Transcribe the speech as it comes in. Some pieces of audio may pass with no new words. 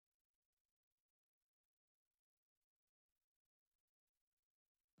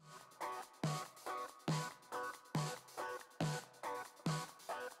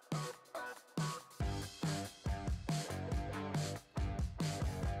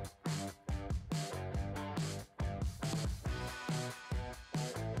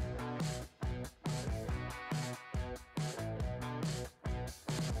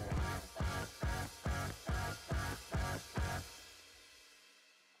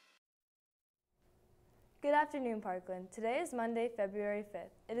Good afternoon, Parkland. Today is Monday, February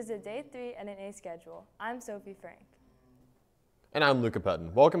 5th. It is a day 3 and an A schedule. I'm Sophie Frank. And I'm Luka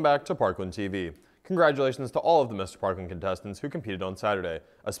Pettine. Welcome back to Parkland TV. Congratulations to all of the Mr. Parkland contestants who competed on Saturday.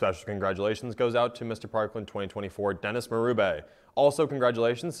 A special congratulations goes out to Mr. Parkland 2024 Dennis Marube. Also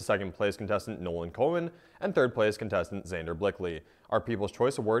congratulations to second place contestant Nolan Coleman and third place contestant Xander Blickley. Our People's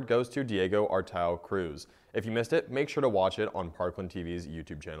Choice Award goes to Diego Artao Cruz. If you missed it, make sure to watch it on Parkland TV's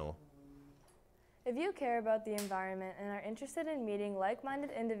YouTube channel. If you care about the environment and are interested in meeting like-minded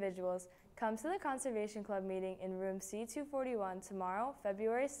individuals, come to the Conservation Club meeting in room C241 tomorrow,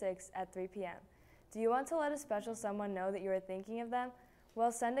 February 6th at 3 p.m. Do you want to let a special someone know that you are thinking of them?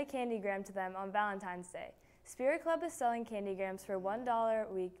 Well, send a candygram to them on Valentine's Day. Spirit Club is selling candygrams for $1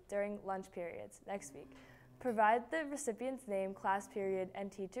 a week during lunch periods next week. Provide the recipient's name, class period,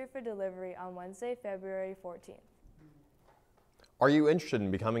 and teacher for delivery on Wednesday, February 14th. Are you interested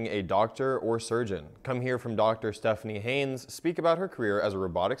in becoming a doctor or surgeon? Come hear from Dr. Stephanie Haynes speak about her career as a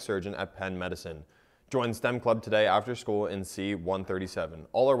robotic surgeon at Penn Medicine. Join STEM Club today after school in C137.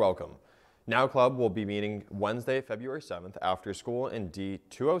 All are welcome. Now Club will be meeting Wednesday, February 7th after school in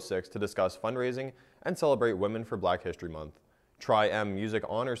D206 to discuss fundraising and celebrate Women for Black History Month. Tri-M Music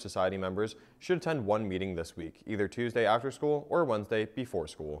Honor Society members should attend one meeting this week, either Tuesday after school or Wednesday before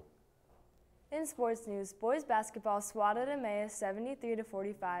school. In sports news, boys basketball swatted Emmaus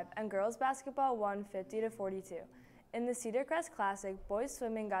 73-45 and girls basketball won 50-42. In the Cedar Crest Classic, boys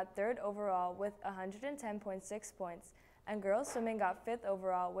swimming got 3rd overall with 110.6 points and girls swimming got 5th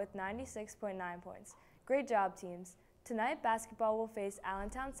overall with 96.9 points. Great job, teams. Tonight, basketball will face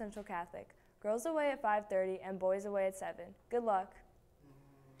Allentown Central Catholic. Girls away at 5:30 and boys away at 7. Good luck.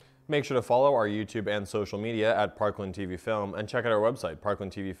 Make sure to follow our YouTube and social media at Parkland TV Film and check out our website,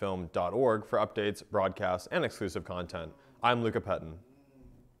 parklandtvfilm.org, for updates, broadcasts, and exclusive content. I'm Luka Pettine.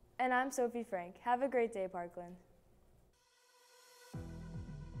 And I'm Sophie Frank. Have a great day, Parkland.